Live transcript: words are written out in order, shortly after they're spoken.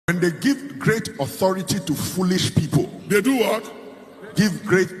And they give great authority to foolish people. They do what? Give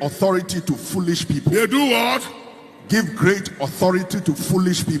great authority to foolish people. They do what? Give great authority to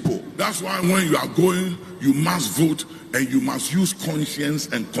foolish people. That's why when you are going, you must vote, and you must use conscience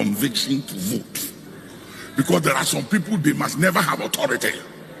and conviction to vote. Because there are some people, they must never have authority.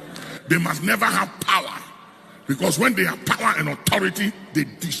 They must never have power. Because when they have power and authority, they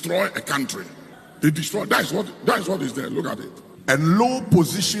destroy a country. They destroy. That is what is there. Look at it. And low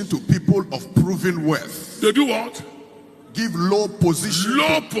position to people of proven worth. They do what? Give low position.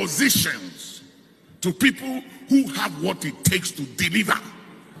 Low positions to people who have what it takes to deliver.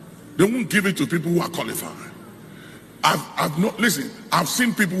 They won't give it to people who are qualified. I've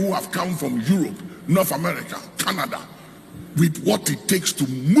seen people who have come from Europe, North America, Canada, with what it takes to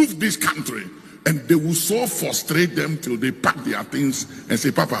move this country, and they will so frustrate them till they pack their things and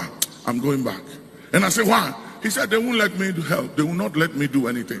say, Papa, I'm going back. And I say, why? He said, they won't let me do help. They will not let me do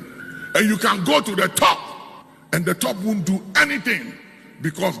anything. And you can go to the top, and the top won't do anything,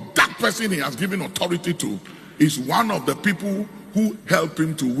 because that person he has given authority to is one of the people who help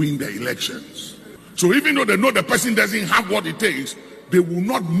him to win the elections. So even though they know the person doesn't have what it takes, they will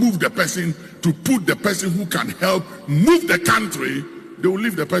not move the person to put the person who can help move the country. They will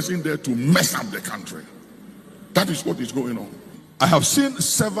leave the person there to mess up the country. That is what is going on. I have seen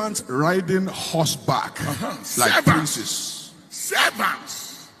servants riding horseback like princes.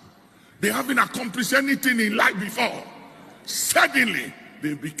 Servants. They haven't accomplished anything in life before. Suddenly,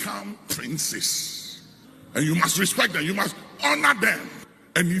 they become princes. And you must respect them. You must honor them.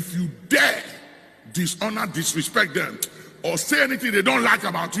 And if you dare dishonor, disrespect them, or say anything they don't like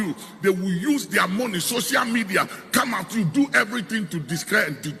about you, they will use their money, social media, come at you, do everything to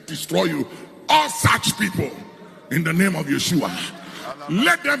discredit and destroy you. All such people, in the name of Yeshua,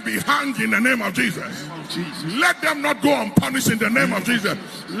 let them be hanged in the name of Jesus. Let them not go unpunished in the name of Jesus.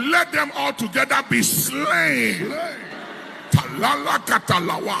 Let them all together be slain. Talala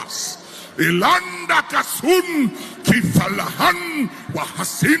katalawas. Ilanda kasun kifalahan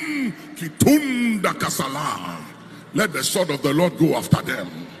wahasin kitunda kasala. Let the sword of the Lord go after them.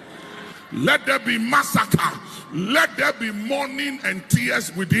 Let there be massacre. Let there be mourning and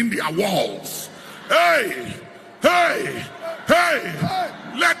tears within their walls. Hey, hey, hey.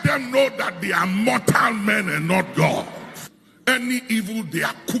 Let them know that they are mortal men and not God. Any evil they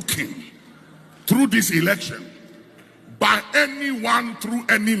are cooking through this election, by anyone through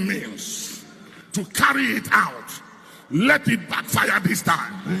any means, to carry it out, let it backfire this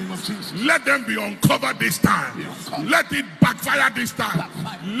time. Let them be uncovered this time. Let it backfire this time.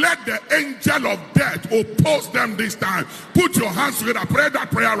 Let the angel of death oppose them this time. Put your hands together. Pray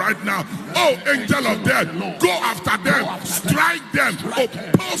that prayer right now. Oh, angel of death, go after them. Strike them.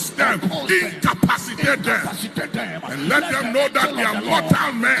 Oppose them. Incapacitate them. And let them know that they are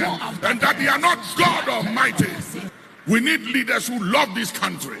mortal men and that they are not God Almighty. We need leaders who love this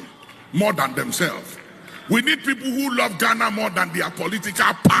country more than themselves. We need people who love Ghana more than their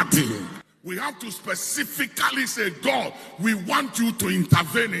political party. We have to specifically say, God, we want you to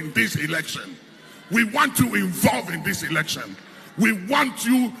intervene in this election. We want you involved in this election. We want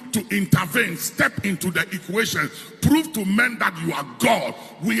you to intervene, step into the equation, prove to men that you are God.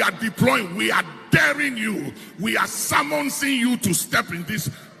 We are deploying, we are daring you, we are summoning you to step in this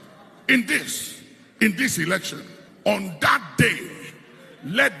election. On that day,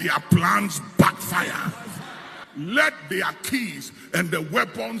 let their plans backfire. Let their keys and the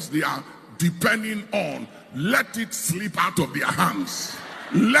weapons they are depending on, let it slip out of their hands.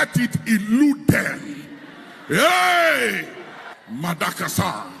 Let it elude them. Hey!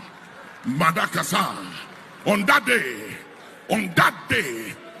 Madagascar. Madagascar. On that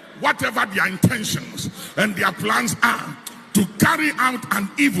day, whatever their intentions and their plans are, to carry out an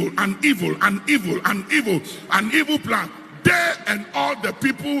evil plan, they and all the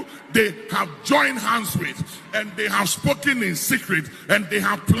people they have joined hands with, and they have spoken in secret, and they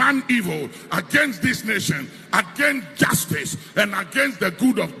have planned evil against this nation, against justice, and against the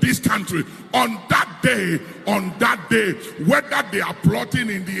good of this country. On that day, whether they are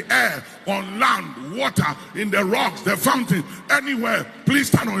plotting in the air, on land, water, in the rocks, the fountain, anywhere, please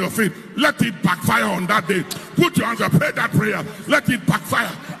stand on your feet. Let it backfire on that day. Put your hands up, pray that prayer. Let it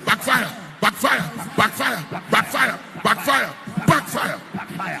backfire, backfire, backfire, backfire, backfire, backfire, backfire.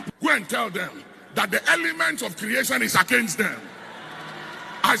 Go and tell them that the element of creation is against them.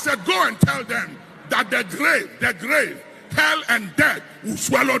 I said, go and tell them that the grave, hell and death will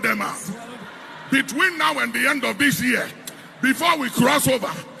swallow them up. Between now and the end of this year, before we cross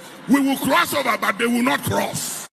over, we will cross over, but they will not cross.